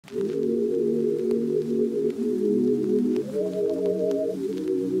Take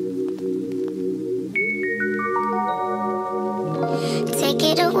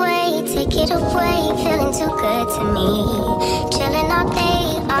it away, feeling too good to me. Chilling all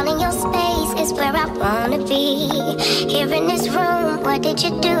day, all in your space is where I wanna be. Here in this room, what did you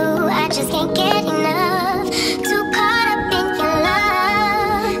do? I just can't get enough. Too caught up in your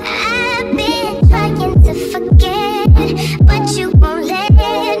love. I've been trying to forget, but you won't let me.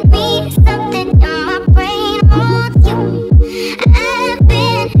 Something in my brain wants you. I've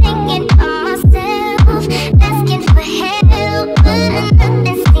been hanging on myself, asking for help, but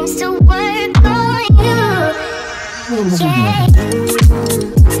nothing seems to work on you. Yeah,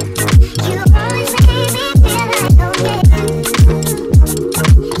 you always make me feel like okay.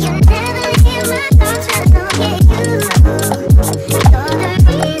 You never leave my thoughts alone. Yeah, you're the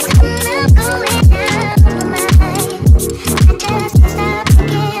reason I'm going out of my mind. I just can't stop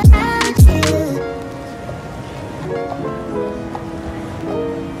thinking about you.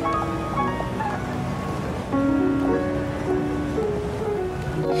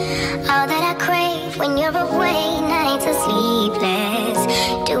 All that I crave when you're away, nights are sleepless.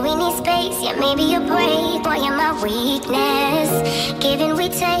 Do we need space? Yeah, maybe a break. Boy, you're my weakness. Giving we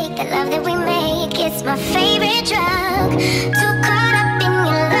take, the love that we make, it's my favorite drug. Too caught up in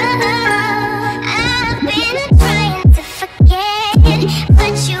your love. I've been trying to forget,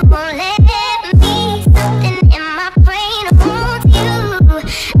 but you won't let me. Something in my brain wants you.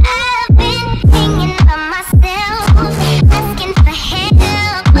 I've been hanging by myself, asking for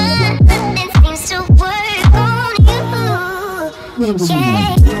help, but nothing seems to work on you.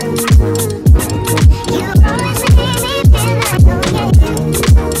 Yeah, you